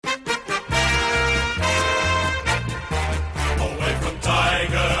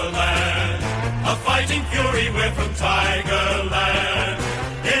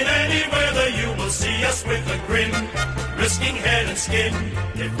risking head and skin.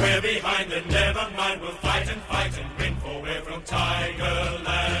 If we're behind, then never mind. We'll fight and win, for we're from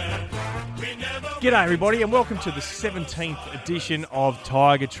Tigerland. G'day everybody and welcome to the 17th edition of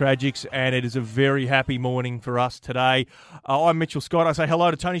Tiger Tragics, and it is a very happy morning for us today. I'm Mitchell Scott. I say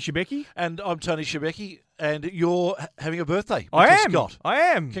hello to Tony Schibeci. And I'm Tony Schibeci, and you're having a birthday. I am. Scott. I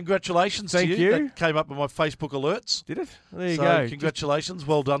am. Congratulations Thank to you. you. That came up on my Facebook alerts. Did it? There you So go. congratulations.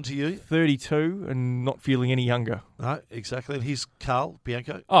 Well done to you. 32 and not feeling any younger. No, exactly. And here's Karl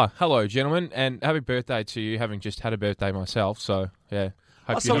Bianco. Oh, hello, gentlemen, and happy birthday to you, having just had a birthday myself. So, yeah.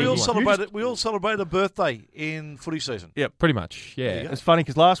 So we all celebrate a birthday in footy season. Yeah, pretty much, yeah. It's funny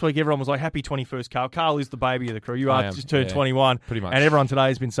because last week everyone was like, happy 21st, Karl. Karl is the baby of the crew. You I are am, just turned yeah, 21. pretty much. And everyone today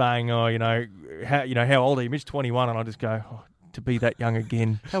has been saying, how old are you? Mitch, 21. And I just go, to be that young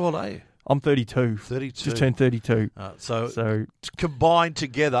again. How old are you? I'm 32. 32. Just turned 32. So combined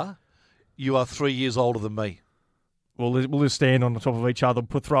together, you are 3 years older than me. We'll just stand on the top of each other,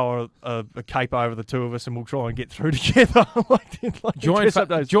 throw a cape over the two of us, and we'll try and get through together.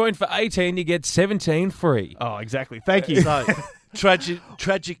 Join for 18, you get 17 free. Oh, exactly. Thank you. So,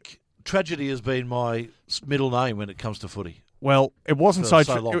 tragedy has been my middle name when it comes to footy. Well, it wasn't so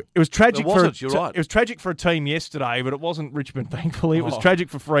long. It was tragic. You're right. It was tragic for a team yesterday, but it wasn't Richmond. Thankfully, it was tragic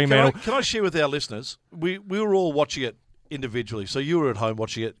for Fremantle. Can I share with our listeners? We were all watching it individually. So you were at home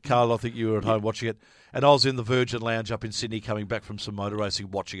watching it. Karl, I think you were at home watching it. And I was in the Virgin Lounge up in Sydney coming back from some motor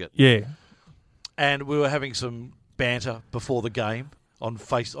racing watching it. Yeah. And we were having some banter before the game on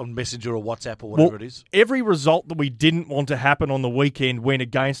Messenger or WhatsApp or whatever it is. Every result that we didn't want to happen on the weekend went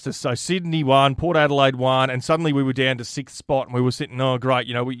against us. So Sydney won, Port Adelaide won, and suddenly we were down to sixth spot and we were sitting, oh, great.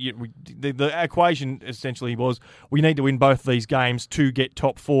 The equation essentially was we need to win both of these games to get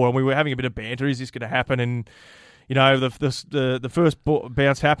top four. And we were having a bit of banter. Is this going to happen? And the first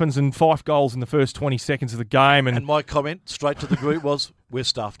bounce happens and 5 goals in the first 20 seconds of the game. And my comment straight to the group was, we're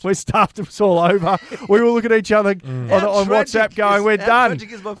stuffed. We're stuffed. It was all over. We were looking at each other on WhatsApp going, we're done.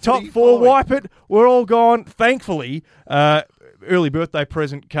 Top four, wipe it. We're all gone. Thankfully, early birthday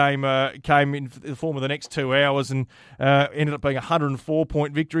present came in the form of the next 2 hours and ended up being a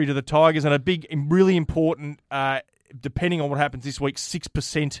 104-point victory to the Tigers and a big, really important depending on what happens this week,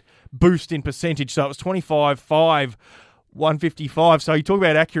 6% boost in percentage. So it was 25-5, 155. So you talk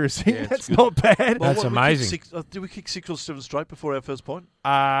about accuracy. Yeah, that's not bad. Well, that's amazing. Did we kick 6 or 7 straight before our first point?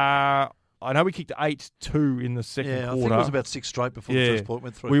 I know we kicked 8-2 in the second quarter. I think it was about 6 straight before the first point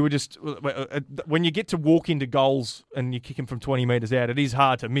went through. We were just when you get to walk into goals and you kick them from 20 metres out, it is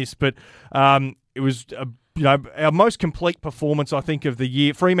hard to miss. But it was our most complete performance, I think, of the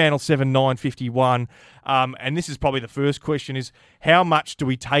year. Fremantle 7-9-51. And this is probably the first question: is how much do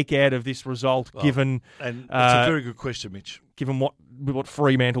we take out of this result? Given and it's a very good question, Mitch. Given what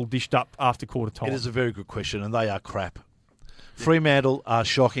Fremantle dished up after quarter time, it is a very good question, and they are crap. Fremantle are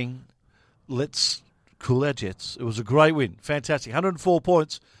shocking. Let's cool our jets. It was a great win. Fantastic. 104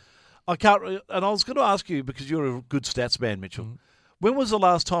 points. I was going to ask you, because you're a good stats man, Mitchell, when was the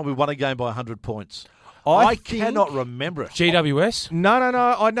last time we won a game by 100 points? I cannot remember it. GWS? No.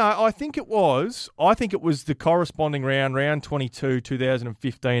 I think it was. The corresponding round 22,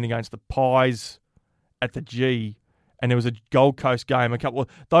 2015 against the Pies at the G. And there was a Gold Coast game.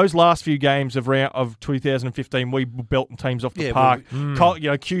 Those last few games of 2015, we were belting teams off the park.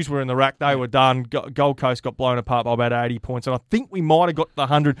 Qs were in the rack; they were done. Gold Coast got blown apart by about 80 points, and I think we might have got the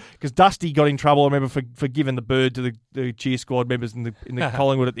 100 because Dusty got in trouble. I remember for giving the bird to the cheer squad members in the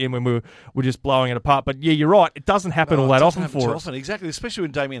Collingwood at the end when we were just blowing it apart. But yeah, you're right; it doesn't happen all that often for us. Exactly, especially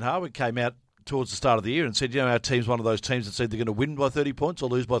when Damien Harwood came out towards the start of the year and said, our team's one of those teams that said they're going to win by 30 points or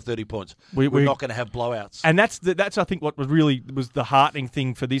lose by 30 points. We're not going to have blowouts. And that's I think what was the heartening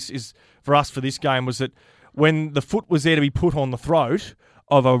thing for this game was that when the foot was there to be put on the throat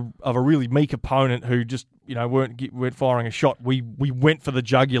of a really meek opponent who just weren't firing a shot, we went for the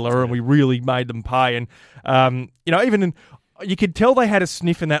jugular and we really made them pay. And even you could tell they had a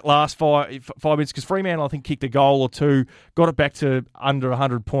sniff in that last 5 minutes because Fremantle I think kicked a goal or two, got it back to under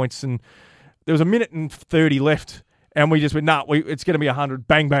 100 points and. There was a minute and 30 left, and we just went, it's going to be 100,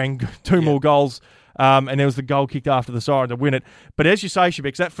 bang, bang, two more goals. And there was the goal kicked after the siren to win it. But as you say,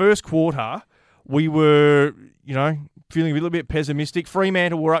 Schibeci, that first quarter, we were, feeling a little bit pessimistic.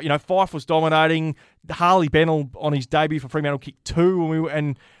 Fremantle were up, Fife was dominating. Harley Bennell on his debut for Fremantle kicked 2,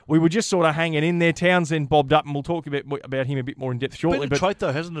 and we were just sort of hanging in there. Townsend bobbed up, and we'll talk about him a bit more in depth shortly. Bit of a trait,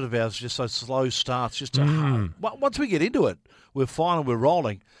 though, hasn't it, of ours? Just those slow starts. Just once we get into it, we're fine and we're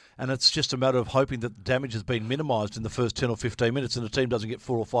rolling. And it's just a matter of hoping that the damage has been minimised in the first 10 or 15 minutes and the team doesn't get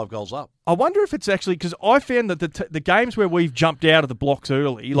 4 or 5 goals up. I wonder if it's actually, because I found that the games where we've jumped out of the blocks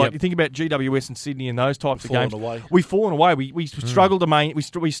early, like you think about GWS and Sydney and those types of games, we've fallen away. We struggle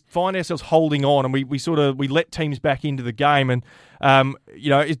to we find ourselves holding on, and we let teams back into the game, and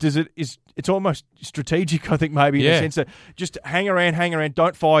it's almost strategic, I think, maybe in the sense that just hang around,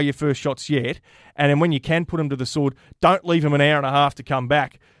 don't fire your first shots yet, and then when you can put them to the sword, don't leave them an hour and a half to come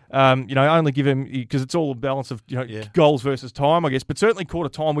back. Only give him, because it's all a balance of goals versus time, I guess. But certainly quarter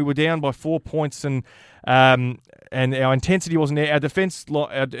time, we were down by 4 points, and our intensity wasn't there. Our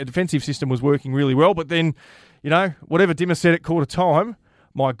defensive system was working really well. But then, whatever Dimmer said at quarter time,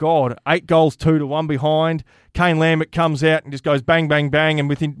 my God, 8 goals, 2-1 behind. Kane Lambert comes out and just goes bang, bang, bang, and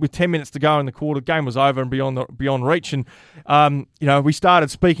with 10 minutes to go in the quarter, game was over and beyond reach. And we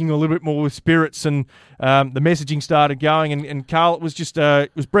started speaking a little bit more with spirits, and the messaging started going. And Karl, it was just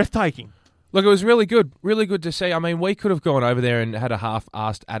it was breathtaking. Look, it was really good to see. I mean, we could have gone over there and had a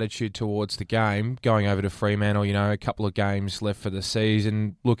half-assed attitude towards the game, going over to Fremantle, a couple of games left for the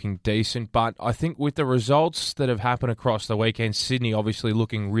season, looking decent. But I think with the results that have happened across the weekend, Sydney obviously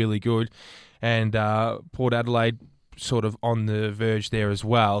looking really good, and Port Adelaide sort of on the verge there as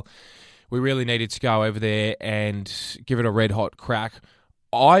well, we really needed to go over there and give it a red-hot crack.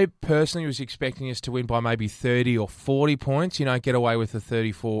 I personally was expecting us to win by maybe 30 or 40 points, get away with a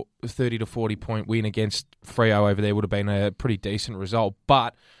 30 to 40 point win against Freo over there would have been a pretty decent result.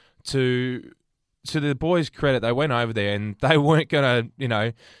 But to the boys' credit, they went over there and they weren't going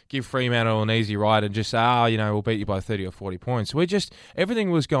to, give Fremantle an easy ride and just say, we'll beat you by 30 or 40 points.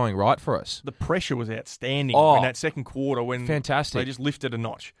 Everything was going right for us. The pressure was outstanding in that second quarter when fantastic. They just lifted a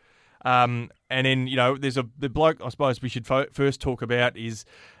notch. And then, there's the bloke I suppose we should first talk about is,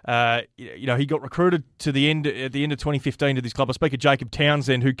 he got recruited at the end of 2015 to this club. I speak of Jacob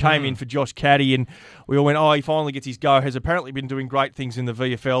Townsend, who came in for Josh Caddy, and we all went, he finally gets his go. Has apparently been doing great things in the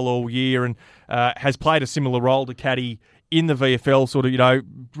VFL all year, and has played a similar role to Caddy in the VFL, sort of,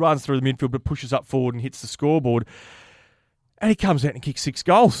 runs through the midfield but pushes up forward and hits the scoreboard. And he comes out and kicks 6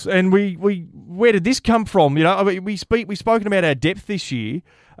 goals. And where did this come from? We've spoken about our depth this year.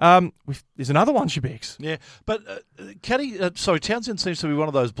 There's another one, Schibeci. Yeah, but Townsend seems to be one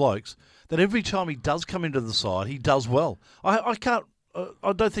of those blokes that every time he does come into the side, he does well. I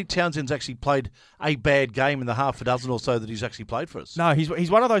don't think Townsend's actually played a bad game in the half a dozen or so that he's actually played for us. No,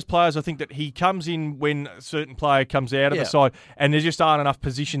 he's one of those players, I think, that he comes in when a certain player comes out of the side, and there just aren't enough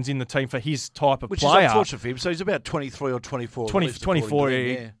positions in the team for his type of player. Which is unfortunate for him. So he's about 23 or 24. 24,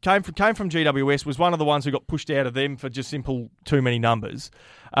 yeah. Came from GWS, was one of the ones who got pushed out of them for just simple too many numbers.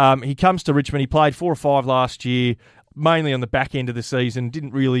 He comes to Richmond. He played 4 or 5 last year, mainly on the back end of the season,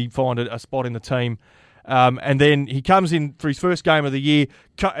 didn't really find a spot in the team. And then he comes in for his first game of the year.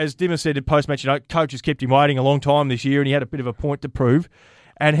 As Dimmer said in post-match, coach has kept him waiting a long time this year, and he had a bit of a point to prove.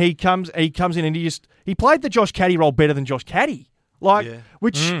 And he comes in and he played the Josh Caddy role better than Josh Caddy.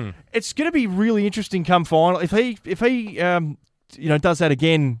 It's going to be really interesting come final. If he does that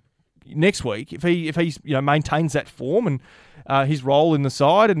again next week, if he maintains that form and his role in the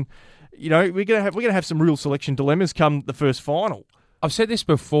side, and we're going to have some real selection dilemmas come the first final. I've said this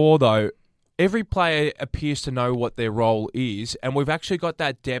before though. Every player appears to know what their role is, and we've actually got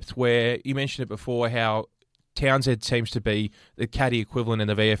that depth where, you mentioned it before, how Townsend seems to be the caddy equivalent in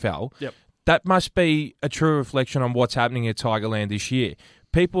the VFL. Yep. That must be a true reflection on what's happening at Tigerland this year.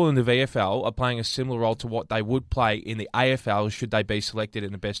 People in the VFL are playing a similar role to what they would play in the AFL should they be selected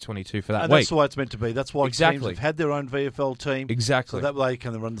in the best 22 for that week. And that's the way it's meant to be. That's why teams have had their own VFL team. Exactly. So that way they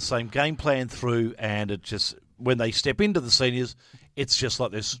can run the same game plan through, and it just, when they step into the seniors, it's just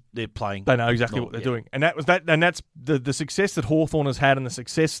like they're playing. They know exactly what they're doing. And that's the success that Hawthorn has had and the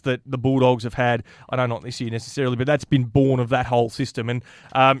success that the Bulldogs have had. I know not this year necessarily, but that's been born of that whole system. And,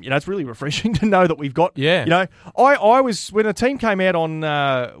 it's really refreshing to know that we've got, I was, when a team came out on,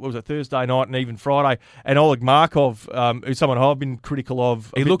 Thursday night and even Friday, and Oleg Markov, who's someone I've been critical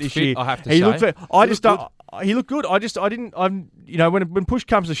of he looked this fit, year. I have to say. He looked fit. He looked good. When push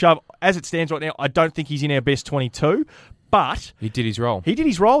comes to shove, as it stands right now, I don't think he's in our best 22. But he did his role.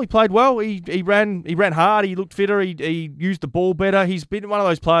 He played well. He ran hard. He looked fitter. He used the ball better. He's been one of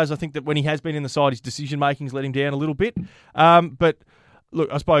those players, I think, that when he has been in the side, his decision making's let him down a little bit. But look,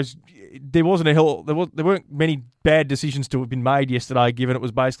 I suppose there wasn't there weren't many bad decisions to have been made yesterday, given it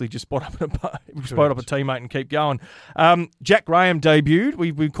was basically just spot up a teammate and keep going. Jack Graham debuted.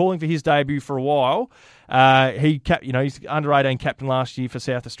 We've been calling for his debut for a while. He's under 18 captain last year for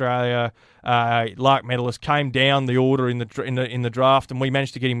South Australia. Lark medalist, came down the order in the draft, and we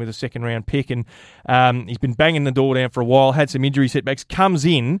managed to get him with a second round pick. And he's been banging the door down for a while. Had some injury setbacks. Comes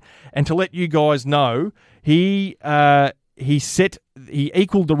in, and to let you guys know, he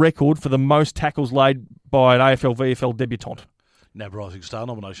equalled the record for the most tackles laid by an AFL VFL debutant. NAB Rising Star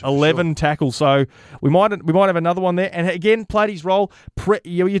nomination. 11 tackles, so we might have another one there. And again, played his role.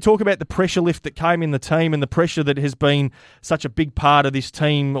 You talk about the pressure lift that came in the team and the pressure that has been such a big part of this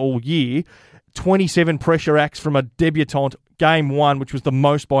team all year. 27 pressure acts from a debutant, game one, which was the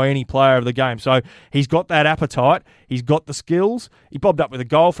most by any player of the game. So he's got that appetite. He's got the skills. He bobbed up with a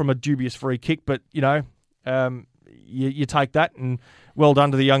goal from a dubious free kick, but, you take that, and well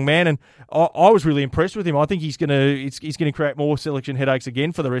done to the young man. And I was really impressed with him. I think he's going to create more selection headaches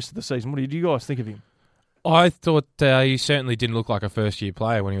again for the rest of the season. What do you guys think of him? I thought he certainly didn't look like a first-year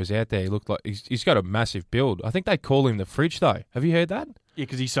player when he was out there. He looked like he's got a massive build. I think they call him the fridge, though. Have you heard that? Yeah,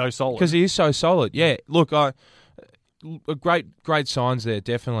 because he's so solid. Because he is so solid. Yeah, look, great signs there,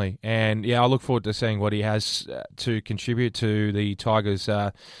 definitely. And, yeah, I look forward to seeing what he has to contribute to the Tigers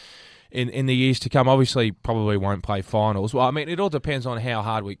in the years to come. Obviously, probably won't play finals. Well, I mean, it all depends on how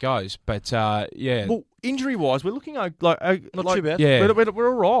hard it goes. But, yeah. Well, injury-wise, we're looking not too bad. Yeah. We're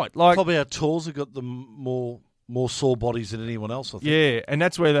all right. Probably our Tools have got the more sore bodies than anyone else, I think. Yeah, and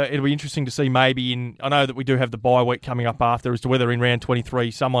that's where it'll be interesting to see maybe I know that we do have the bye week coming up after, as to whether in round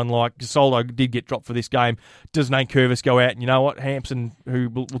 23 someone like Gasoldo did get dropped for this game. Does Nate Curvis go out? And you know what? Hampson, who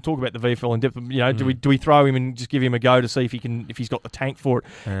we'll talk about the VFL in depth, do we throw him and just give him a go to see if he's got the tank for it?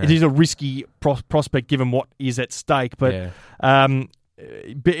 Yeah. It is a risky prospect given what is at stake. But when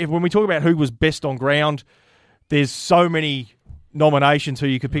we talk about who was best on ground, there's so many nominations who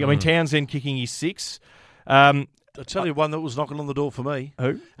you could pick. I mean, Townsend kicking his 6. I'll tell you one that was knocking on the door for me. Who?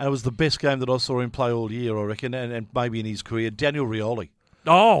 And it was the best game that I saw him play all year, I reckon, and maybe in his career. Daniel Rioli.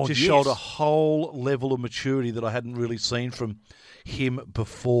 Oh, Just showed a whole level of maturity that I hadn't really seen from him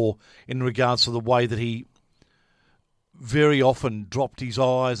before in regards to the way that he very often dropped his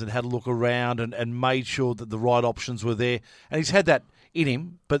eyes and had a look around and made sure that the right options were there. And he's had that in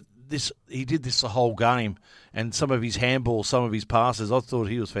him, but he did this the whole game. And some of his handballs, some of his passes, I thought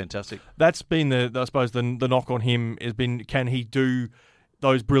he was fantastic. That's been the knock on him has been, can he do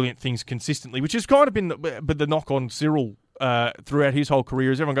those brilliant things consistently? Which has kind of been the knock on Cyril throughout his whole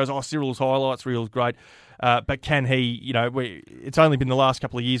career. As everyone goes, Cyril's highlights, Cyril's great. But can he, it's only been the last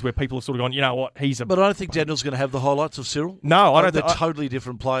couple of years where people have sort of gone, you know what, But I don't think Daniel's going to have the highlights of Cyril. No, I don't. They're totally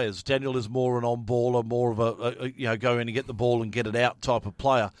different players. Daniel is more an on-baller, more of a go in and get the ball and get it out type of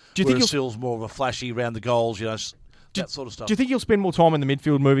player. Do you think Cyril's more of a flashy around the goals, that sort of stuff. Do you think he'll spend more time in the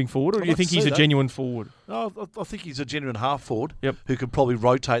midfield moving forward, or do you think he's a genuine forward? No, I think he's a genuine half forward who could probably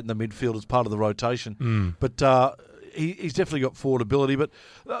rotate in the midfield as part of the rotation. But he's definitely got forward ability. But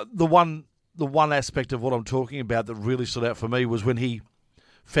the one aspect of what I'm talking about that really stood out for me was when he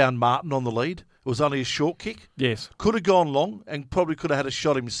found Martin on the lead. It was only a short kick. Yes. Could have gone long and probably could have had a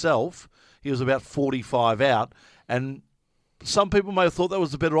shot himself. He was about 45 out. And some people may have thought that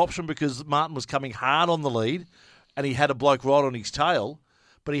was the better option because Martin was coming hard on the lead and he had a bloke right on his tail.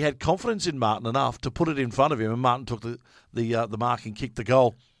 But he had confidence in Martin enough to put it in front of him, and Martin took the mark and kicked the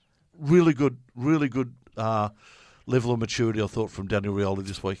goal. Really good level of maturity, I thought, from Daniel Rioli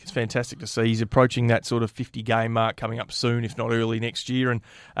this week. It's fantastic to see. He's approaching that sort of 50-game mark coming up soon, if not early next year.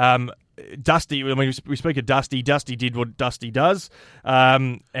 And Dusty, I mean, we speak of Dusty. Dusty did what Dusty does.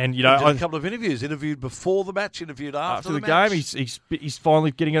 And, he did a couple of interviews. Interviewed before the match, interviewed after the match. Game. He's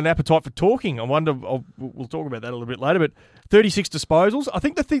finally getting an appetite for talking. I wonder, we'll talk about that a little bit later, but 36 disposals. I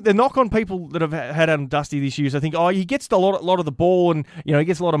think the knock on people that have had on Dusty this year is I think, he gets a lot of the ball and, he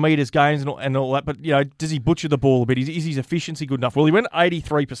gets a lot of metres gains and all that, but, does he butcher the ball a bit? Is his efficiency good enough? Well, he went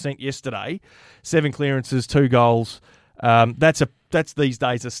 83% yesterday, 7 clearances, 2 goals. That's these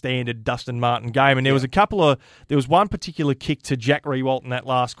days a standard Dustin Martin game. And there was one particular kick to Jack Rewalt in that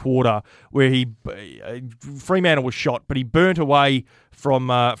last quarter where Fremantle was shot, but he burnt away from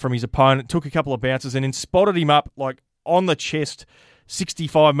his opponent, took a couple of bounces and then spotted him up like on the chest,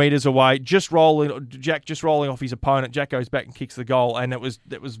 65 metres away, Jack just rolling off his opponent. Jack goes back and kicks the goal, and that was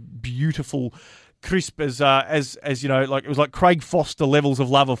beautiful. Crisp as it was like Craig Foster levels of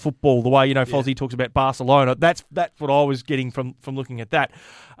love of football. The way Fozzie talks about Barcelona. That's what I was getting from looking at that.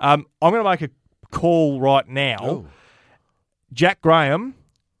 I'm going to make a call right now. Oh. Jack Graham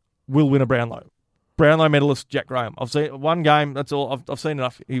will win a Brownlow. Brownlow medalist Jack Graham. I've seen one game. That's all. I've seen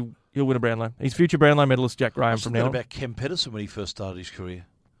enough. He'll win a Brownlow. He's future Brownlow medalist Jack Graham from now on. About Kem Pedersen when he first started his career.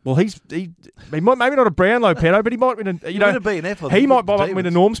 Well, he might, maybe not a Brownlow pedo, but he might win a win a BNF. He might win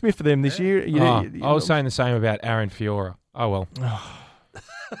a Norm Smith for them this year. I was saying the same about Aaron Fiora. Oh well.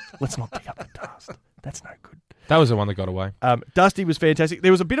 Let's not dig up the dust. That's no good. That was the one that got away. Dusty was fantastic.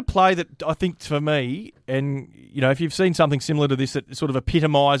 There was a bit of play that I think for me, and if you've seen something similar to this, that sort of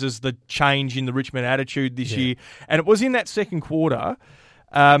epitomises the change in the Richmond attitude this year, and it was in that second quarter.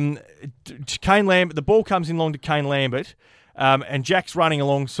 Kane Lambert, the ball comes in long to Kane Lambert, and Jack's running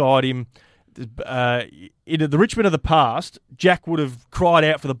alongside him. In the Richmond of the past, Jack would have cried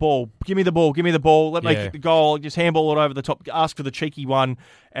out for the ball. Give me the ball, let me kick the goal, just handball it over the top, ask for the cheeky one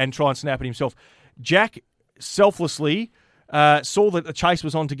and try and snap it himself. Jack selflessly saw that the chase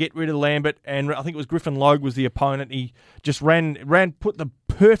was on to get rid of Lambert, and I think it was Griffin Logue was the opponent. He just ran, put the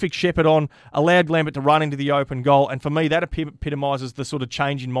perfect shepherd on, allowed Lambert to run into the open goal, and for me that epitomises the sort of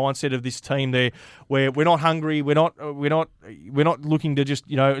change in mindset of this team there, where we're not hungry, we're not looking to just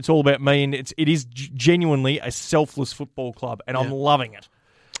it's all about me, and it is genuinely a selfless football club, and I'm loving it.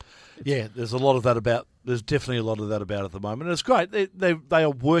 Yeah, there's definitely a lot of that about at the moment, and it's great. They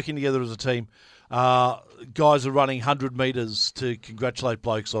are working together as a team. Guys are running 100 metres to congratulate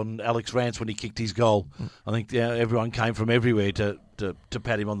blokes on Alex Rance when he kicked his goal. I think everyone came from everywhere to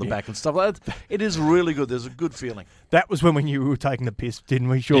pat him on the back and stuff like that. It is really good. There's a good feeling. That was when we knew we were taking the piss, didn't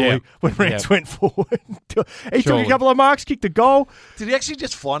we? Surely, when Rance went forward. He took a couple of marks, kicked a goal. Did he actually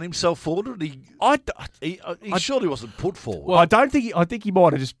just find himself forward? Or did he surely wasn't put forward. Well, I think he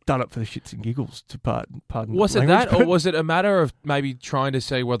might have just done it for the shits and giggles, to pardon. Was it that, or was it a matter of maybe trying to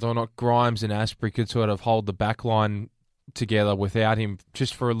see whether or not Grimes and Asprey could sort of hold the back line together without him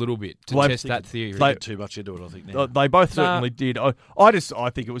just for a little bit to test that theory? They too much into it, I think. Now. They both certainly did. I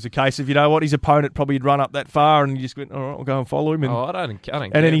think it was a case of his opponent probably had run up that far and he just went, all right, I'll go and follow him. And, I don't care.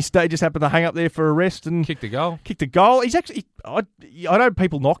 And then he just happened to hang up there for a rest and kicked the goal. He's actually, I know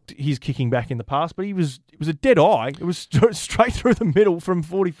people knocked his kicking back in the past, but it was a dead eye. It was straight through the middle from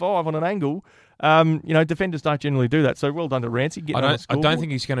 45 on an angle. Defenders don't generally do that, so well done to Rancy. I don't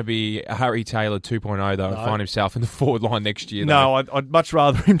think he's going to be a Harry Taylor 2.0 though, and find himself in the forward line next year. No, I'd much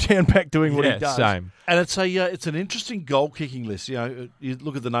rather him down back doing what he does. Same. And it's an interesting goal kicking list. You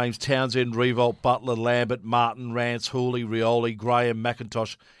look at the names: Townsend, Revolt, Butler, Lambert, Martin, Rance, Hooley, Rioli, Graham,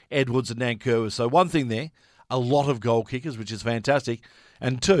 McIntosh, Edwards, and Nankervis. So one thing there, a lot of goal kickers, which is fantastic,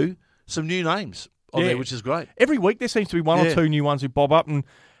 and two, some new names on there, which is great. Every week there seems to be one or two new ones who bob up, and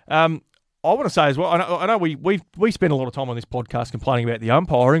I want to say as well, I know we spend a lot of time on this podcast complaining about the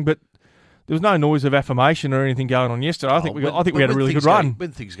umpiring, but there was no noise of affirmation or anything going on yesterday. I think we had a really good run.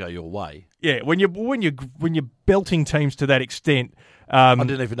 When things go your way, when you're belting teams to that extent. I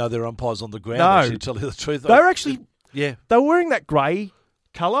didn't even know there were umpires on the ground. No, actually, to tell you the truth, they were actually they were wearing that grey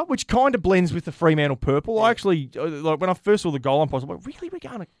colour, which kind of blends with the Fremantle purple. I actually, when I first saw the goal umpires, I was like, really, we're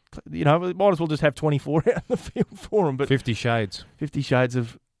going to, we might as well just have 24 out in the field for them. But 50 Shades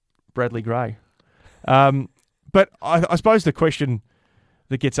of Bradley Gray. But I suppose the question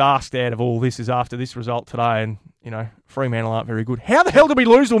that gets asked out of all this is after this result today, and Fremantle aren't very good. How the hell did we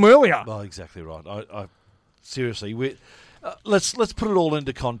lose them earlier? Well, exactly right. I seriously, let's put it all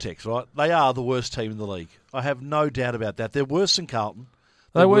into context, right? They are the worst team in the league. I have no doubt about that. They're worse than Carlton.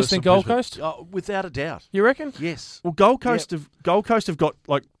 They're worse than Gold Coast? Without a doubt. You reckon? Yes. Well, Gold Coast have got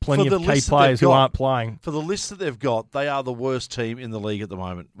plenty of key players who aren't playing. For the list that they've got, they are the worst team in the league at the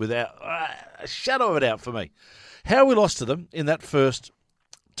moment, without a shadow of a doubt for me. How we lost to them in that first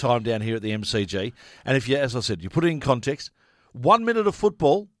time down here at the MCG, and if you, as I said, you put it in context, 1 minute of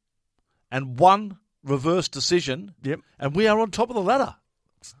football and one reverse decision, and we are on top of the ladder.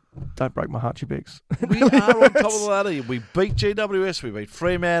 Don't break my heart, Schibeci. We are on top of the ladder. We beat GWS. We beat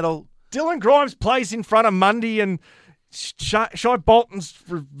Fremantle. Dylan Grimes plays in front of Mundy, and Shy Bolton's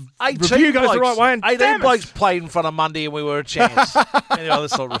review goes the right way. And 18 blokes played in front of Mundy, and we were a chance. Anyway,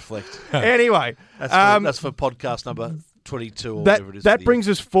 let's not reflect. Anyway, that's for podcast number 22 or whatever it is. That brings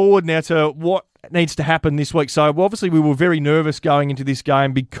us forward now to what needs to happen this week. So obviously we were very nervous going into this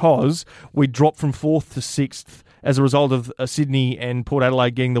game because we dropped from 4th to 6th as a result of Sydney and Port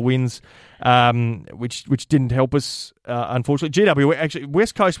Adelaide getting the wins, which didn't help us, unfortunately. Actually,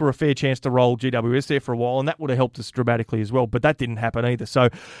 West Coast were a fair chance to roll GWS there for a while, and that would have helped us dramatically as well, but that didn't happen either. So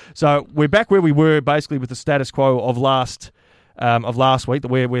we're back where we were, basically with the status quo of last week,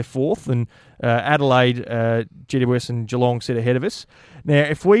 where we're 4th, and Adelaide, GWS and Geelong sit ahead of us. Now,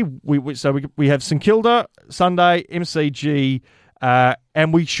 if we have St Kilda Sunday, MCG,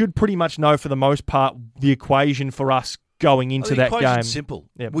 and we should pretty much know for the most part the equation for us going into that game. It's simple.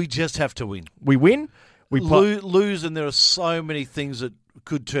 Yep. We just have to win. We win. We lose, and there are so many things that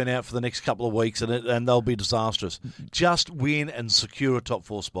could turn out for the next couple of weeks, and they'll be disastrous. Just win and secure a top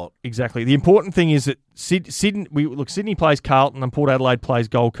 4 spot. Exactly. The important thing is that Sydney plays Carlton and Port Adelaide plays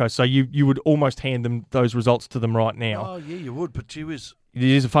Gold Coast, so you would almost hand them those results to them right now. Oh yeah, you would. But gee whiz, it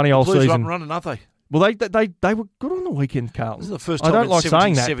is a funny old Blues season. Running, aren't they? Well, they were good on the weekend, Carlton. This is the first time I don't in like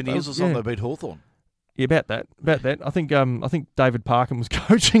saying that. 7 years or something they beat Hawthorn. Yeah, about that. I think David Parkin was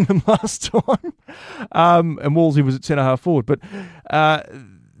coaching them last time, and Wolsey was at centre half forward. But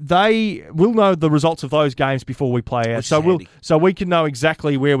they will know the results of those games before we play out, so we can know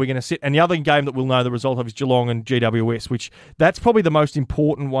exactly where we're going to sit. And the other game that we'll know the result of is Geelong and GWS, which that's probably the most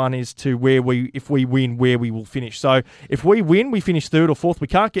important one as to if we win, where we will finish. So if we win, we finish 3rd or 4th. We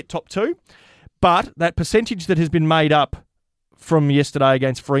can't get top 2, but that percentage that has been made up from yesterday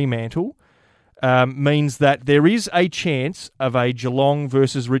against Fremantle means that there is a chance of a Geelong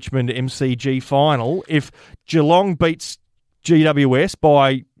versus Richmond MCG final if Geelong beats GWS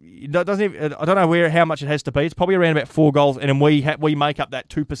by. I don't know how much it has to be. It's probably around about 4 goals, and then we make up that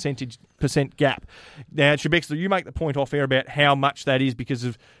 2% gap. Now, Schibeci, you make the point off air about how much that is because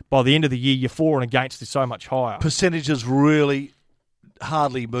of by the end of the year, your for and against is so much higher. Percentages really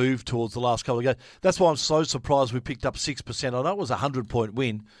hardly moved towards the last couple of games. That's why I'm so surprised we picked up 6%. I know it was a 100-point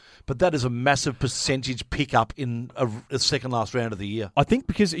win, but that is a massive percentage pickup in a second last round of the year. I think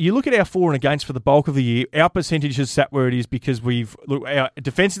because you look at our for and against for the bulk of the year, our percentage has sat where it is because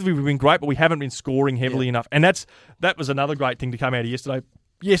defensively we've been great, but we haven't been scoring heavily enough. And that was another great thing to come out of yesterday.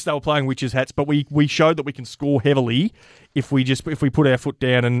 Yes, they were playing witches' hats, but we showed that we can score heavily if we put our foot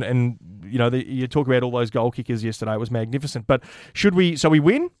down and you talk about all those goal kickers yesterday. It was magnificent. But we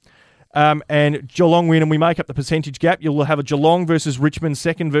win, and Geelong win, and we make up the percentage gap. You'll have a Geelong versus Richmond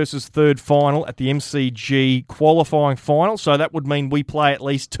 2nd versus 3rd final at the MCG qualifying final. So that would mean we play at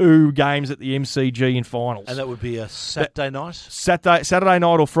least 2 games at the MCG in finals. And that would be a Saturday night? Saturday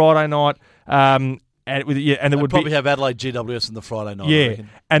night or Friday night. And there would probably have Adelaide GWS on the Friday night. Yeah,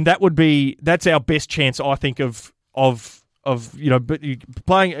 and that's our best chance, I think, of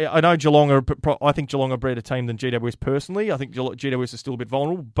playing. I know Geelong I think Geelong are a better team than GWS personally. I think GWS is still a bit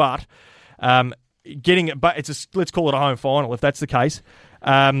vulnerable, but let's call it a home final if that's the case.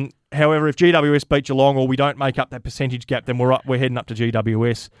 However, if GWS beat Geelong or we don't make up that percentage gap, then we're heading up to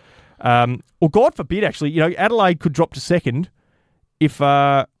GWS. Or God forbid, actually, Adelaide could drop to 2nd if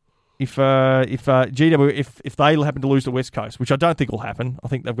they happen to lose to West Coast, which I don't think will happen. I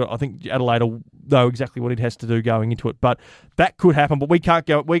think Adelaide will know exactly what it has to do going into it, but that could happen. But we can't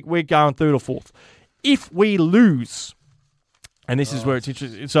go. We're going 3rd or 4th. If we lose, and this is where it's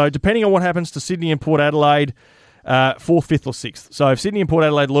interesting. So depending on what happens to Sydney and Port Adelaide, 4th, 5th, or 6th. So if Sydney and Port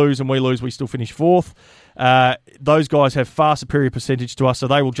Adelaide lose and we lose, we still finish 4th. Those guys have far superior percentage to us, so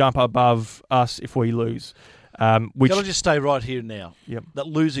they will jump above us if we lose. Can I just stay right here now? Yep. That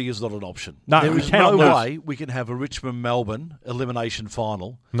losing is not an option. No, there we is cannot no lose. way we can have a Richmond-Melbourne elimination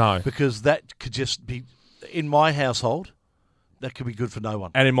final. No. Because that could just be, in my household, that could be good for no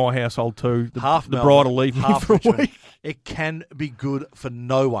one. And in my household too. The Melbourne, bride will leave me for Richmond. a week. It can be good for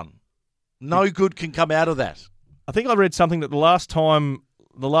no one. No good can come out of that. I think I read something that the last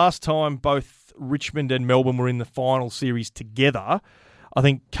time both Richmond and Melbourne were in the final series together, I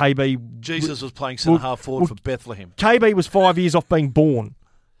think KB... Jesus was playing centre-half forward for Bethlehem. KB was 5 years off being born.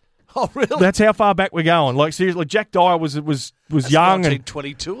 Oh, really? That's how far back we're going. Like, seriously, Jack Dyer was young.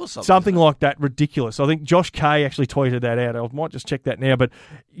 1922 or something. Something like that. Ridiculous. I think Josh Kay actually tweeted that out. I might just check that now. But,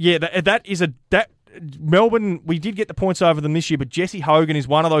 yeah, Melbourne, we did get the points over them this year, but Jesse Hogan is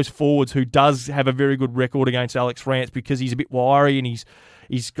one of those forwards who does have a very good record against Alex France because he's a bit wiry and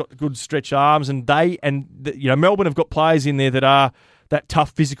he's got good stretched arms. And Melbourne have got players in there that are that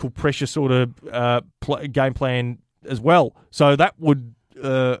tough physical pressure sort of game plan as well. So that would,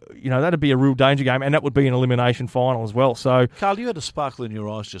 that'd be a real danger game, and that would be an elimination final as well. So, Carl, you had a sparkle in your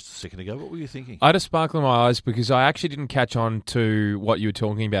eyes just a second ago. What were you thinking? I had a sparkle in my eyes because I actually didn't catch on to what you were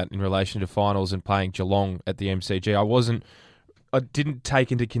talking about in relation to finals and playing Geelong at the MCG. I didn't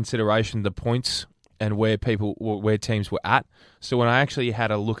take into consideration the points and where teams were at. So when I actually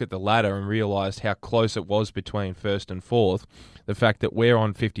had a look at the ladder and realised how close it was between 1st and 4th, the fact that we're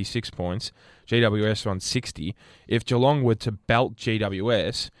on 56 points, GWS are on 60, if Geelong were to belt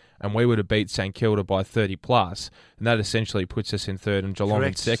GWS and we were to beat St Kilda by 30 plus, and that essentially puts us in 3rd and Geelong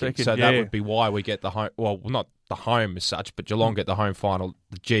in 2nd. So that would be why we get the home, well, not the home as such, but Geelong get the home final,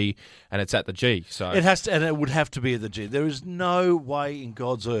 the G, and it's at the G. So it has to, and it would have to be at the G. There is no way in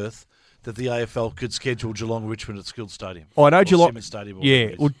God's earth that the AFL could schedule Geelong Richmond at Skilled Stadium. Oh, I know or Geelong. Simmons Stadium. Or Yeah, whatever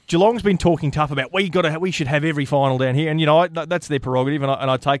it is. well, Geelong's been talking tough about we should have every final down here, and that's their prerogative, and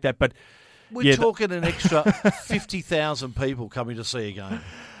I take that. But we're talking an extra 50,000 people coming to see a game.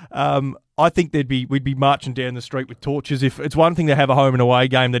 I think we'd be marching down the street with torches. If it's one thing to have a home and away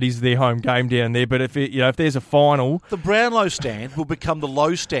game that is their home game down there, but if there's a final, the Brownlow stand will become the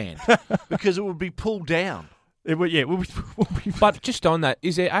low stand because it would be pulled down. We'll be But just on that,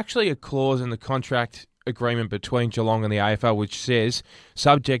 is there actually a clause in the contract agreement between Geelong and the AFL which says,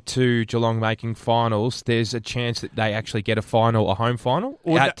 subject to Geelong making finals, there's a chance that they actually get a home final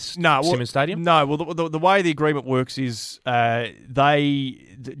at Simmons Stadium? No, well, the way the agreement works is Geelong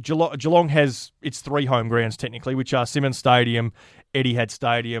has its 3 home grounds technically, which are Simmons Stadium, Etihad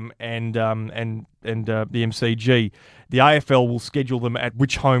Stadium, and the MCG. The AFL will schedule them at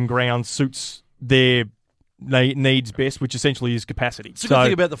which home ground suits their needs best, which essentially is capacity. It's a good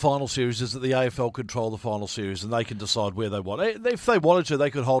thing about the final series is that the AFL control the final series and they can decide where they want. If they wanted to,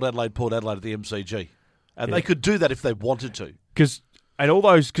 they could hold Port Adelaide at the MCG. And they could do that if they wanted to. Because all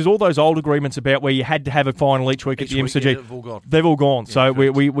those old agreements about where you had to have a final each week at the MCG, they've all gone. Yeah, so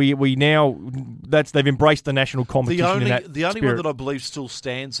we now they've embraced the national competition. The only one that I believe still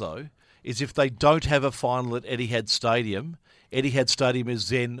stands though is if they don't have a final at Etihad Stadium. Etihad Stadium is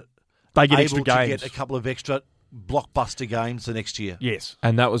then they get able extra to games. get a couple of extra blockbuster games the next year. Yes.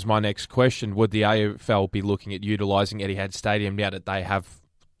 And that was my next question. Would the AFL be looking at utilising Etihad Stadium now that they have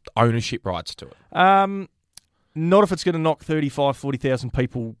ownership rights to it? Not if it's going to knock 40,000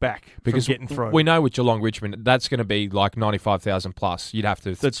 people back because from getting through. We know with Geelong Richmond, that's going to be like 95,000 plus. You'd have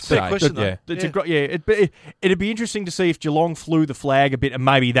to That's a fair question, though. It'd be interesting to see if Geelong flew the flag a bit, and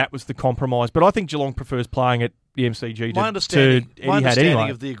maybe that was the compromise. But I think Geelong prefers playing at the MCG my understanding anyway.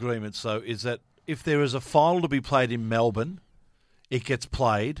 of the agreements, though, is that if there is a final to be played in Melbourne, it gets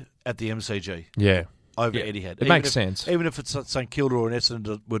played at the MCG. Yeah. Over Etihad. It makes sense. Even if it's St Kilda or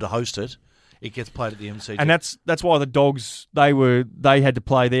Essendon were to host it, it gets played at the MCG. And that's why the Dogs, they had to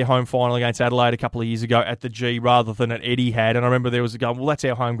play their home final against Adelaide a couple of years ago at the G rather than at Etihad. And I remember there was a go, well, that's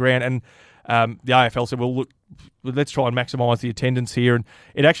our home ground. And the AFL said, well, look, let's try and maximise the attendance here. And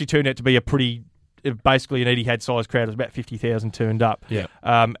it actually turned out to be basically an Etihad-sized crowd. It was about 50,000 turned up. Yeah.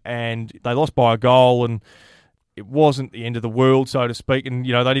 And they lost by a goal, and it wasn't the end of the world, so to speak. And,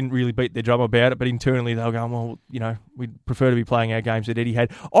 they didn't really beat their drum about it, but internally they were going, well, we'd prefer to be playing our games at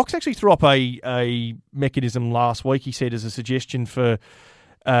Etihad. Ox actually threw up a mechanism last week, he said, as a suggestion for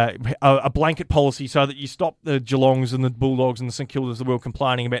a blanket policy so that you stop the Geelongs and the Bulldogs and the St Kildas of the world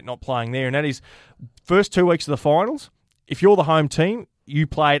complaining about not playing there. And that is, first 2 weeks of the finals, if you're the home team, you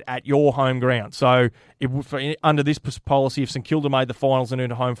play it at your home ground. So under this policy, if St Kilda made the finals and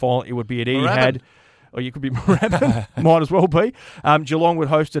earned a home final, it would be at Etihad. Or you could be Moorabbin, might as well be. Geelong would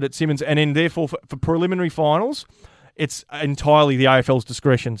host it at Simmons, and then therefore for preliminary finals, it's entirely the AFL's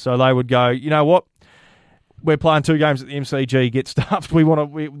discretion. So they would go, you know what, we're playing 2 games at the MCG, get stuffed. We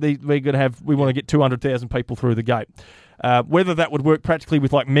want to get 200,000 people through the gate. Whether that would work practically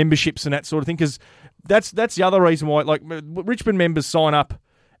with like memberships and that sort of thing, because that's the other reason why like Richmond members sign up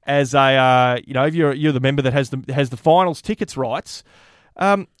as a if you're the member that has the finals tickets rights.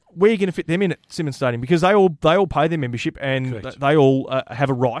 Where are you going to fit them in at Simmons Stadium? Because they all pay their membership and they all have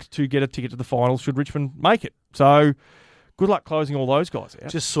a right to get a ticket to the finals should Richmond make it. So good luck closing all those guys out.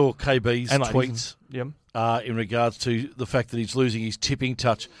 Just saw KB's and tweets in regards to the fact that he's losing his tipping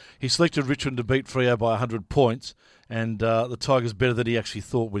touch. He selected Richmond to beat Freo by 100 points, and the Tigers better than he actually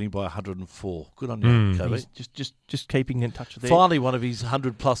thought, winning by 104. Good on you, KB. He's just keeping in touch with Finally, one of his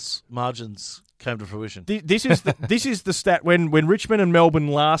 100-plus margins came to fruition. This is the stat when Richmond and Melbourne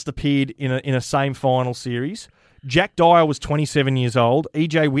last appeared in a same final series. Jack Dyer was 27 years old.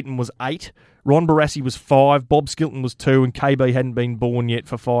 EJ Whitten was 8. Ron Barassi was 5. Bob Skilton was 2, and KB hadn't been born yet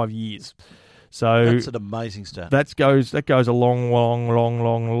for 5 years. So that's an amazing stat. That goes a long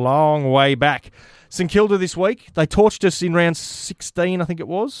way back. St Kilda this week, they torched us in round 16, I think it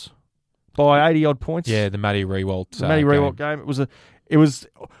was, by 80 odd points. Yeah, the Matty Rewalt game. I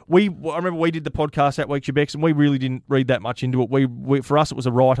remember we did the podcast that week, Schibeci, and we really didn't read that much into it. For us, it was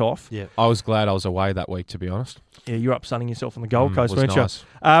a write-off. Yeah, I was glad I was away that week, to be honest. Yeah, you're up sunning yourself on the Gold Coast, weren't nice.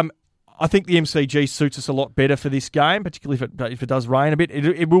 you? I think the MCG suits us a lot better for this game, particularly if it does rain a bit.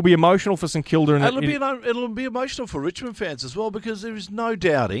 It will be emotional for St Kilda. It'll be emotional for Richmond fans as well, because there is no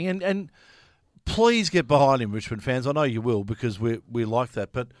doubting, and please get behind him, Richmond fans. I know you will, because we like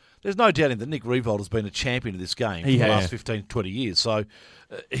that, but There's no doubting that Nick Riewoldt has been a champion of this game for the last 15, 20 years. So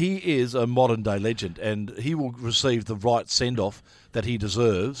he is a modern-day legend, and he will receive the right send-off that he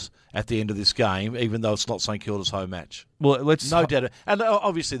deserves at the end of this game, even though it's not St Kilda's home match. Well, no doubt. And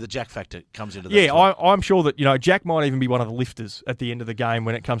obviously the Jack factor comes into that. Yeah, I'm sure that Jack might even be one of the lifters at the end of the game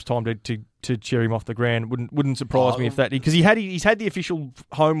when it comes time to cheer him off the ground. Wouldn't surprise me if that, because he's had the official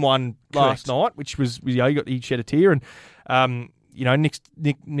home one last night, which was he shed a tear, and Nick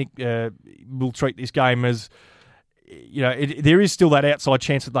will treat this game as. There is still that outside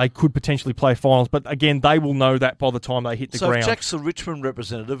chance that they could potentially play finals, but again, they will know that by the time they hit the ground. So Jack's the Richmond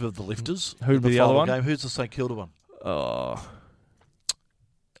representative of the lifters. Who'd be the other one? Game. Who's the St Kilda one?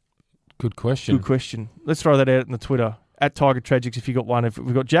 Good question. Let's throw that out in the Twitter at Tiger Tragics if you got one. If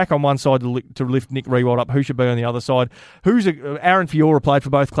we've got Jack on one side to lift Nick Riewoldt up, who should be on the other side? Aaron Fiora played for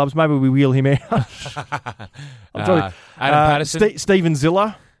both clubs. Maybe we wheel him out. Adam Patterson, Stephen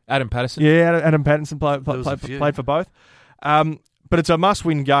Ziller. Adam Patterson. Yeah, Adam Patterson played for both. But it's a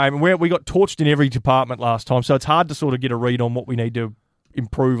must-win game. We got torched in every department last time, so it's hard to sort of get a read on what we need to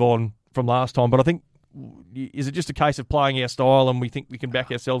improve on from last time. But I think, is it just a case of playing our style and we think we can back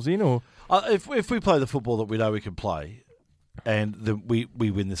ourselves in? Or if we play the football that we know we can play, and then we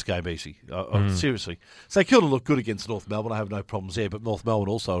win this game easy. Seriously. St Kilda look good against North Melbourne. I have no problems there, but North Melbourne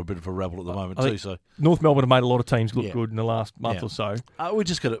also are a bit of a rebel at the moment too. So North Melbourne have made a lot of teams look good in the last month or so. We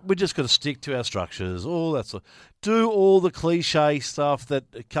just got to stick to our structures. All that sort. Do all the cliche stuff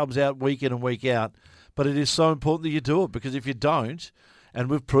that comes out week in and week out, but it is so important that you do it, because if you don't, and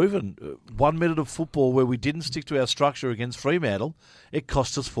we've proven 1 minute of football where we didn't stick to our structure against Fremantle, it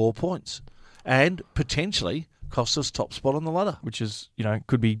cost us 4 points, and potentially cost us top spot on the ladder, which is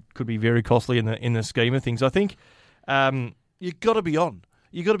could be very costly in the scheme of things. I think you've got to be on.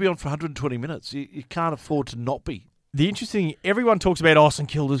 You've got to be on for 120 minutes. You can't afford to not be. The interesting, everyone talks about St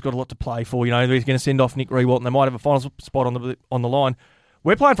Kilda's got a lot to play for. They're going to send off Nick Riewoldt and they might have a final spot on the line.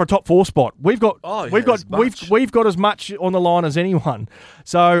 We're playing for a top 4 spot. We've got as much on the line as anyone.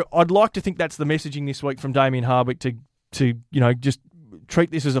 So I'd like to think that's the messaging this week from Damien Hardwick to just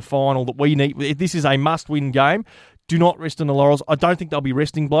treat this as a final that we need. This is a must-win game. Do not rest on the laurels. I don't think they'll be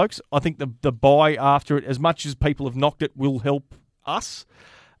resting blokes. I think the bye after it, as much as people have knocked it, will help us.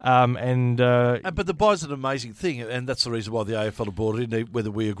 But the bye's an amazing thing, and that's the reason why the AFL have brought it in,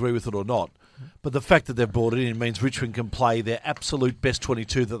 whether we agree with it or not. But the fact that they've brought it in means Richmond can play their absolute best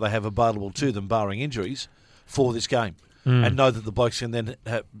 22 that they have available to them, barring injuries, for this game, and know that the blokes can then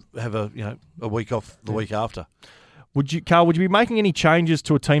have a week off the week after. Carl, would you be making any changes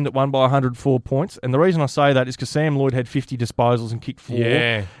to a team that won by 104 points? And the reason I say that is because Sam Lloyd had 50 disposals and kicked 4.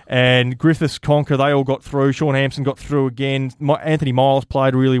 Yeah. And Griffiths, Conker, they all got through. Sean Hampson got through again. Anthony Miles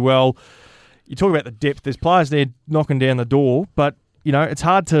played really well. You talk about the depth. There's players there knocking down the door, but, it's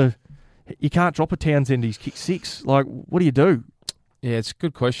hard to... You can't drop a Townsend. He's kicked 6. Like, what do you do? Yeah, it's a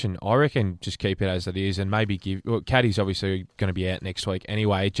good question. I reckon just keep it as it is and maybe give... Well, Caddy's obviously going to be out next week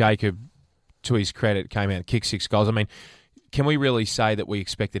anyway. Jacob, to his credit, came out and kicked 6 goals. I mean, can we really say that we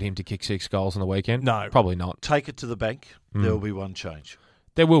expected him to kick 6 goals on the weekend? No. Probably not. Take it to the bank. There will be one change.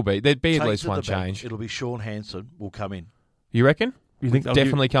 There will be. There'd be at least one change. It'll be Sean Hansen will come in. You reckon? You think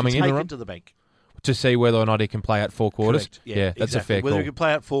definitely coming in? Take it to the bank. To see whether or not he can play out 4 quarters? Correct. Yeah, that's exactly. a fair whether call. he can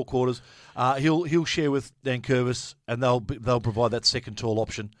play out 4 quarters. He'll share with Dan Curvis, and they'll provide that second tall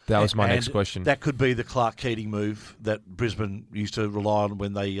option. That was my next question. That could be the Clark Keating move that Brisbane used to rely on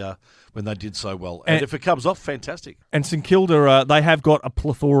when they did so well. And if it comes off, fantastic. And St Kilda, they have got a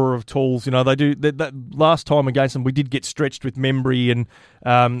plethora of tools. They do. That last time against them, we did get stretched with Membry, and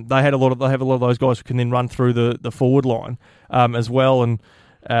they have a lot of those guys who can then run through the forward line as well. And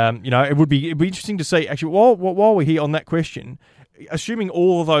it'd be interesting to see. Actually, while we're here on that question, assuming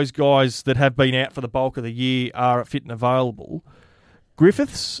all of those guys that have been out for the bulk of the year are fit and available,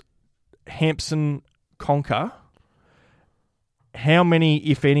 Griffiths, Hampson, Conker, how many,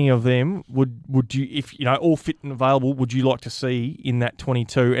 if any, of them would you, if all fit and available, would you like to see in that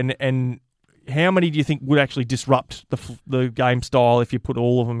 22? And how many do you think would actually disrupt the game style if you put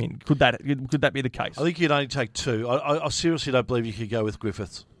all of them in? Could that be the case? I think you'd only take 2. I seriously don't believe you could go with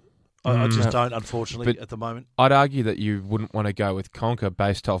Griffiths. I just don't, unfortunately, at the moment. I'd argue that you wouldn't want to go with Conker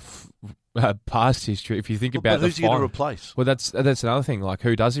based off past history. If you think about who's he going to replace? Well, that's another thing. Like,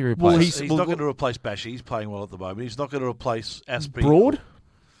 who does he replace? Well, he's not going to replace Bashy. He's playing well at the moment. He's not going to replace Aspie. Broad?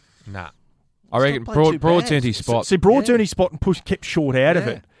 Nah. I reckon Broad's earned his spot. See, Broad's earned his spot and kept Short out of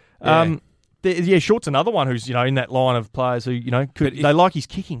it. Short's another one who's in that line of players who they like his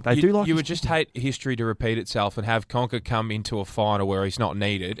kicking. They do like. You would just hate history to repeat itself and have Conker come into a final where he's not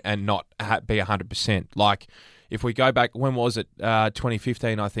needed and not be 100%. Like, if we go back, when was it?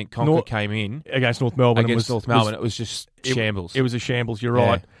 2015, I think Conker came in against North Melbourne. It was just shambles. It was a shambles. You're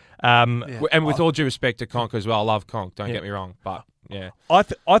right. And with all due respect to Conker as well, I love Conk. Don't get me wrong, but yeah,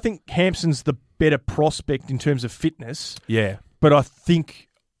 I think Hampson's the better prospect in terms of fitness. Yeah, but I think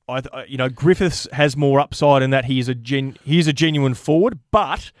Griffiths has more upside in that he is a genuine forward,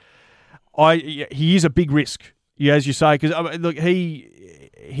 but he is a big risk, as you say, because look,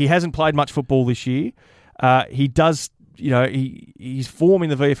 he hasn't played much football this year. He does. His form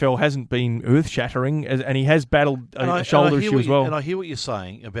in the VFL hasn't been earth-shattering, and he has battled a shoulder issue as well. And I hear what you're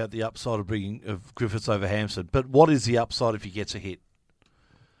saying about the upside of Griffiths over Hampson, but what is the upside if he gets a hit?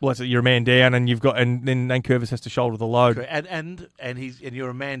 Well, you're a man down, and then Nankervis has to shoulder the load, and you're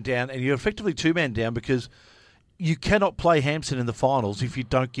a man down, and you're effectively two man down because you cannot play Hampson in the finals if you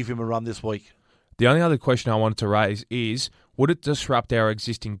don't give him a run this week. The only other question I wanted to raise is, would it disrupt our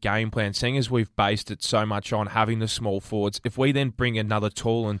existing game plan, seeing as we've based it so much on having the small forwards, if we then bring another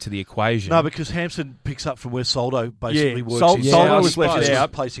tool into the equation? No, because Hampson picks up from where Soldo basically works. Soldo was left out.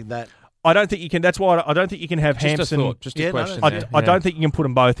 Replacing that. I don't think you can. That's why I don't think you can have Hampson. Just a question. I don't think you can put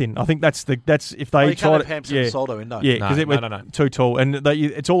them both in. I think that's if they you can't have Hampson and Soldo in. No, because it was too tall, and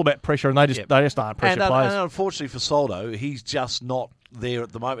it's all about pressure, and they just aren't pressure players. And unfortunately for Soldo, he's just not there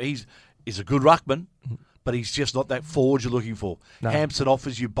at the moment. He's a good ruckman, but he's just not that forward you're looking for. No. Hampson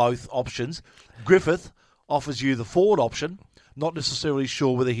offers you both options. Griffith offers you the forward option, not necessarily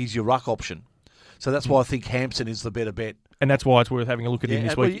sure whether he's your ruck option. So that's why I think Hampson is the better bet. And that's why it's worth having a look at him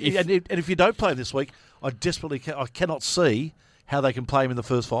this week. And if you don't play him this week, I cannot see how they can play him in the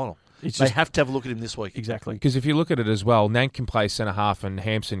first final. They have to have a look at him this week. Exactly. Because if you look at it as well, Nank can play centre-half and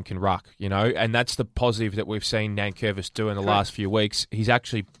Hampson can ruck, and that's the positive that we've seen Nankervis do in the last few weeks. He's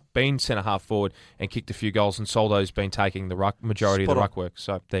actually been centre-half forward and kicked a few goals, and Soldo's been taking the majority of the ruck work.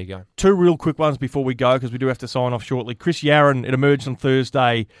 So there you go. Two real quick ones before we go, because we do have to sign off shortly. Chris Yarran, it emerged on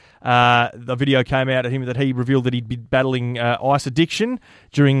Thursday. The video came out at him that he revealed that he'd been battling ice addiction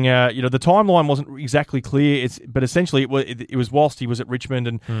during, the timeline wasn't exactly clear, but essentially it was whilst he was at Richmond,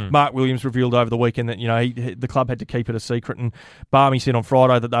 and Mark Williams revealed over the weekend that, the club had to keep it a secret, and Barmy said on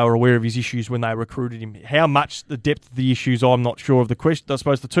Friday that they were aware of his issues when they recruited him. How much the depth of the issues, I'm not sure of. The question, I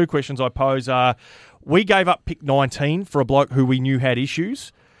suppose the two questions I pose are, we gave up pick 19 for a bloke who we knew had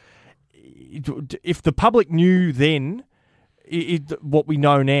issues. If the public knew then what we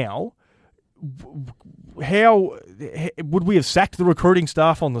know now, how would we have sacked the recruiting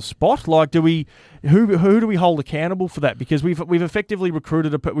staff on the spot? Like, who do we hold accountable for that? Because we've effectively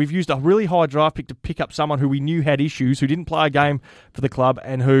we've used a really high draft pick to pick up someone who we knew had issues, who didn't play a game for the club,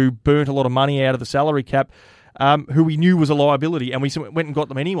 and who burnt a lot of money out of the salary cap, who we knew was a liability, and we went and got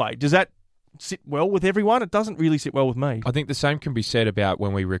them anyway. Does that sit well with everyone? It doesn't really sit well with me. I think the same can be said about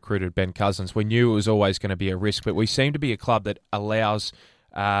when we recruited Ben Cousins. We knew it was always going to be a risk, but we seem to be a club that allows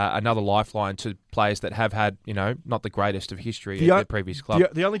another lifeline to players that have had, not the greatest of history at their previous club.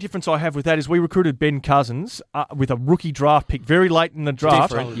 The only difference I have with that is we recruited Ben Cousins with a rookie draft pick very late in the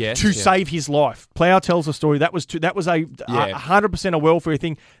draft to save his life. Plough tells the story. That was a 100% a welfare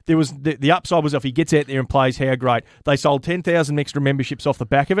thing. There was the upside was if he gets out there and plays, how great. They sold 10,000 extra memberships off the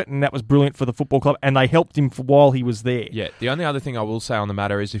back of it, and that was brilliant for the football club, and they helped him while he was there. Yeah. The only other thing I will say on the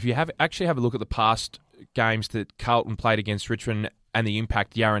matter is if you have a look at the past games that Carlton played against Richmond and the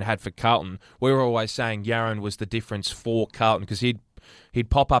impact Yarran had for Carlton, we were always saying Yarran was the difference for Carlton because he'd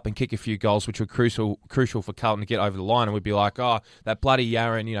pop up and kick a few goals, which were crucial for Carlton to get over the line, and we'd be like, oh, that bloody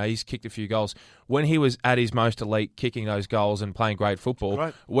Yarran, he's kicked a few goals. When he was at his most elite, kicking those goals and playing great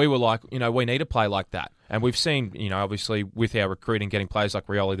football, we were like, we need a play like that. And we've seen, obviously with our recruiting, getting players like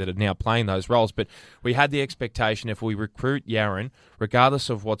Rioli that are now playing those roles. But we had the expectation if we recruit Yarran, regardless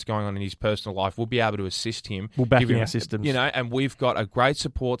of what's going on in his personal life, we'll be able to assist him. We'll back in our systems. And we've got a great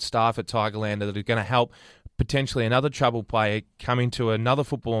support staff at Tigerland that are going to help potentially another trouble player come into another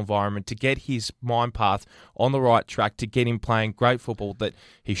football environment to get his mind path on the right track, to get him playing great football that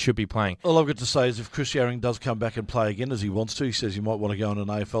he should be playing. All I've got to say is if Chris Yarran does come back and play again, as he wants to, he says he might want to go on an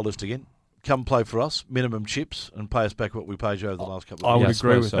AFL list again. Come play for us, minimum chips, and pay us back what we paid you over the last couple of years. I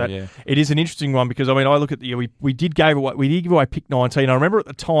would agree with that. Yeah. It is an interesting one because I look at we did give away pick 19. I remember at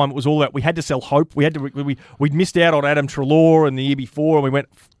the time it was all about we had to sell hope. We'd missed out on Adam Treloar in the year before, and we went,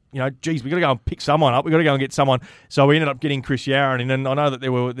 geez, we got to go and pick someone up. We got to go and get someone. So we ended up getting Chris Yarran, and then I know that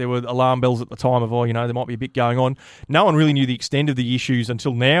there were alarm bells at the time of there might be a bit going on. No one really knew the extent of the issues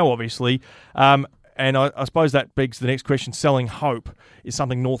until now, obviously. And And I suppose that begs the next question. Selling hope is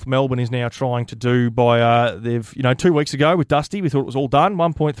something North Melbourne is now trying to do by, 2 weeks ago with Dusty, we thought it was all done,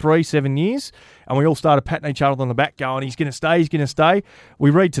 1.3, 7 years, and we all started patting each other on the back going, he's going to stay.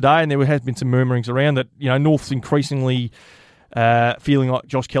 We read today, and there has been some murmurings around that, North's increasingly feeling like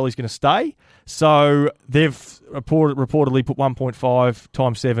Josh Kelly's going to stay. So they've reportedly put 1.5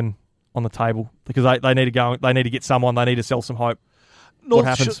 times 7 on the table because they need to go. They need to get someone. They need to sell some hope. What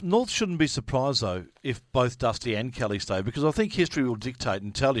happens? North shouldn't be surprised, though, if both Dusty and Kelly stay, because I think history will dictate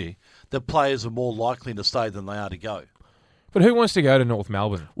and tell you that players are more likely to stay than they are to go. But who wants to go to North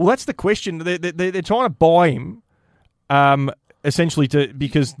Melbourne? Well, that's the question. They're trying to buy him, essentially,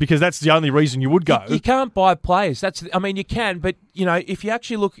 because that's the only reason you would go. You can't buy players. You can, but if you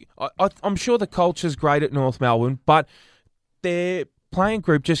actually look, I'm sure the culture's great at North Melbourne, but their playing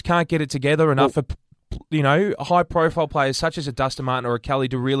group just can't get it together enough for high-profile players such as a Dustin Martin or a Kelly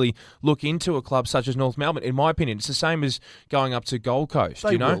to really look into a club such as North Melbourne. In my opinion, it's the same as going up to Gold Coast.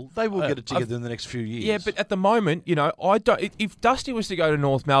 They will get it together in the next few years. Yeah, but at the moment, I don't. If Dusty was to go to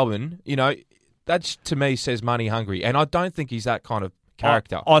North Melbourne, that to me says money hungry, and I don't think he's that kind of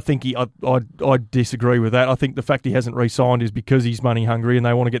character. I think I disagree with that. I think the fact he hasn't re-signed is because he's money hungry and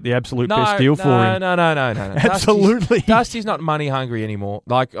they want to get the absolute best deal for him. No. Absolutely. Dusty's not money hungry anymore.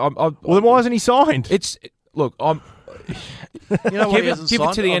 Well, then why hasn't he signed? You know why he hasn't give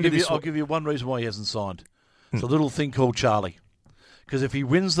signed? It to the end of this. I'll give you one reason why he hasn't signed. It's a little thing called Charlie. Because if he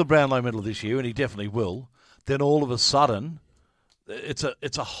wins the Brownlow medal this year, and he definitely will, then all of a sudden it's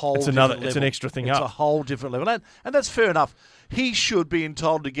a whole different level. It's an extra thing It's up. a whole different level. And that's fair enough. He should be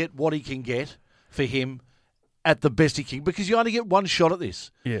entitled to get what he can get for him at the best he can, because you only get one shot at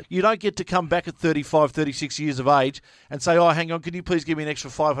this. Yeah. You don't get to come back at 35, 36 years of age and say, hang on, can you please give me an extra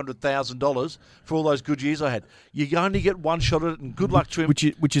 $500,000 for all those good years I had? You only get one shot at it, and good luck to him.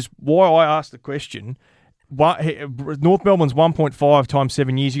 Which is why I asked the question. North Melbourne's 1.5 times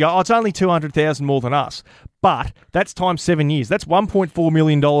 7 years. You go, it's only 200,000 more than us, but that's times 7 years. That's $1.4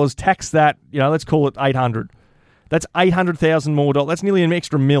 million. Tax that, let's call it 800. That's 800,000 more dollars. That's nearly an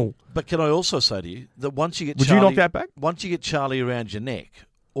extra mil. But can I also say to you that once you get Would you knock that back? Once you get Charlie around your neck,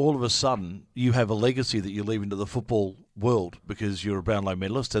 all of a sudden you have a legacy that you leave into the football world because you're a Brownlow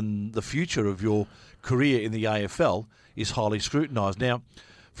medalist, and the future of your career in the AFL is highly scrutinised. Now,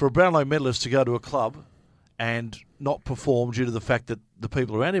 for a Brownlow medalist to go to a club and not perform due to the fact that the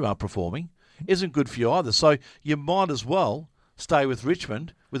people around him are performing isn't good for you either. So you might as well stay with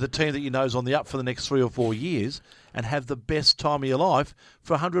Richmond, with a team that you know is on the up for the next 3 or 4 years, and have the best time of your life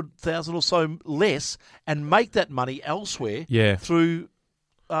for 100,000 or so less, and make that money elsewhere through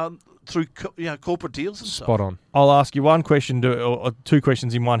corporate deals and stuff. Spot on. I'll ask you one question, or two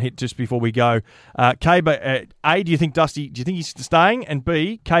questions in one hit just before we go. KB, A, do you think he's staying? And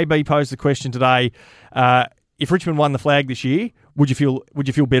B, KB posed the question today, if Richmond won the flag this year, would you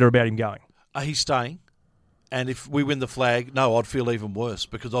feel better about him going? He's staying. And if we win the flag, no, I'd feel even worse,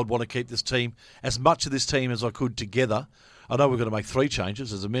 because I'd want to keep this team, as much of this team as I could together. I know we're going to make 3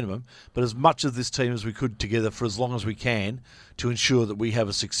 changes as a minimum, but as much of this team as we could together for as long as we can, to ensure that we have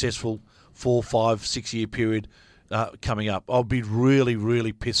a successful 4, 5, 6 year period coming up. I'd be really,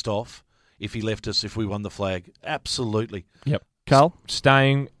 really pissed off if he left us if we won the flag. Absolutely. Yep. Karl?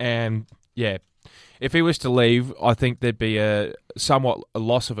 Staying, and if he was to leave, I think there'd be somewhat a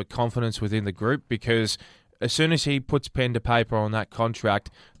loss of a confidence within the group, because as soon as he puts pen to paper on that contract,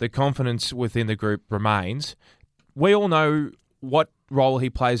 the confidence within the group remains. We all know what role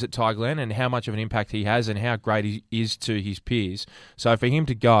he plays at Tigerland and how much of an impact he has and how great he is to his peers. So for him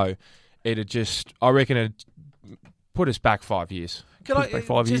to go, I reckon it'd put us back 5 years.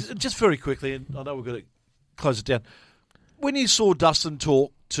 Just very quickly, and I know we're going to close it down. When you saw Dustin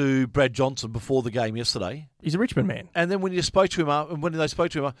talk to Brad Johnson before the game yesterday, he's a Richmond man, and then when they spoke to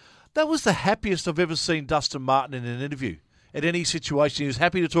him, that was the happiest I've ever seen Dustin Martin in an interview. At any situation, he was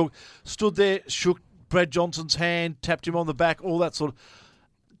happy to talk. Stood there, shook Brad Johnson's hand, tapped him on the back, all that sort of.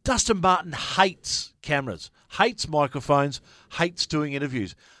 Dustin Martin hates cameras, hates microphones, hates doing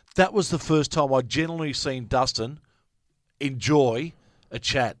interviews. That was the first time I'd genuinely seen Dustin enjoy a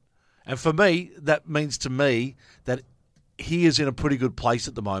chat. And for me, that means to me that he is in a pretty good place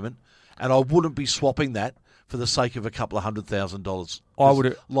at the moment, and I wouldn't be swapping that for the sake of a couple of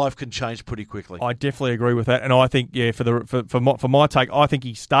 $100,000. Life can change pretty quickly. I definitely agree with that, and I think for my take, I think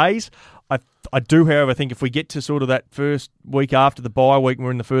he stays. I do, however, think if we get to sort of that first week after the bye week, and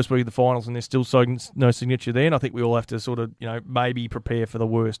we're in the first week of the finals, and there's still no signature there, and I think we all have to sort of maybe prepare for the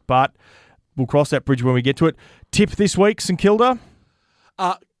worst. But we'll cross that bridge when we get to it. Tip this week, St Kilda.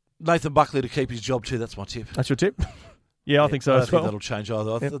 Nathan Buckley to keep his job too. That's my tip. That's your tip. Yeah, I think so as well. I don't think that'll change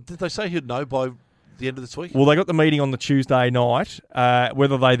either. Did they say he'd know by the end of this week? Well, they got the meeting on the Tuesday night.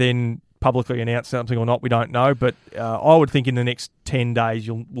 Whether they then publicly announce something or not, we don't know. But I would think in the next 10 days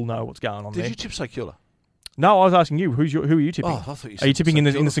we'll know what's going on there. Did you tip St Kilda? No, I was asking you. Who are you tipping? Oh, I thought you said Are you tipping in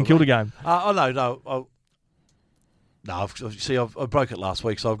the St Kilda game? No. I broke it last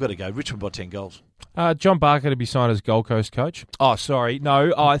week, so I've got to go. Richmond by 10 goals. John Barker to be signed as Gold Coast coach. Oh, sorry.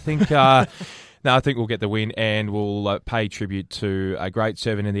 No, I think I think we'll get the win and we'll pay tribute to a great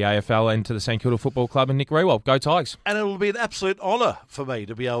servant in the AFL and to the St Kilda Football Club and Nick Rewald. Go Tigers. And it'll be an absolute honour for me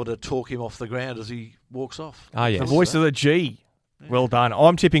to be able to talk him off the ground as he walks off. Ah, yes. The voice of the G. Well done.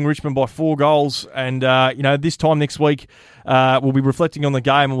 I'm tipping Richmond by 4 goals, and this time next week we'll be reflecting on the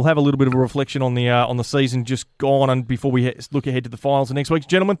game, and we'll have a little bit of a reflection on the season just gone, and before we look ahead to the finals of next week.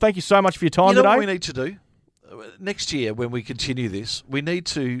 Gentlemen, thank you so much for your time today. You know what we need to do next year when we continue this? We need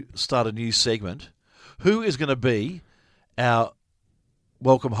to start a new segment. Who is going to be our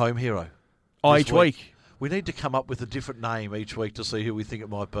welcome home hero? Each week. We need to come up with a different name each week to see who we think it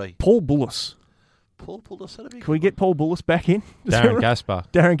might be. Paul Bullis. Paul Bullis, that'd be Can we get Paul Bullis back in? Darren Gaspar.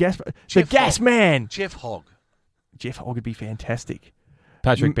 Darren Gaspar. The Gas Man. Jeff Hogg. Jeff Hogg would be fantastic.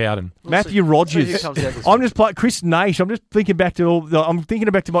 Patrick Bowden. Matthew Rogers. I'm just playing Chris Naish. I'm just thinking back to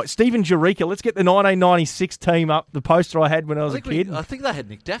my Stephen Jerica. Let's get the 1996 team up. The poster I had when I was a kid. I think they had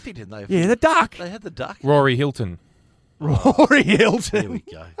Nick Daffy, didn't they? Yeah, the Duck. They had the Duck. Rory Hilton. Rory Hilton. There we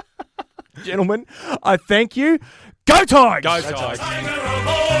go. Gentlemen, I thank you. Go Tigers! Go Tigers. Tiger of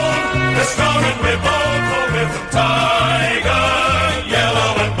old, we're strong and we're bold, for we're from Tiger.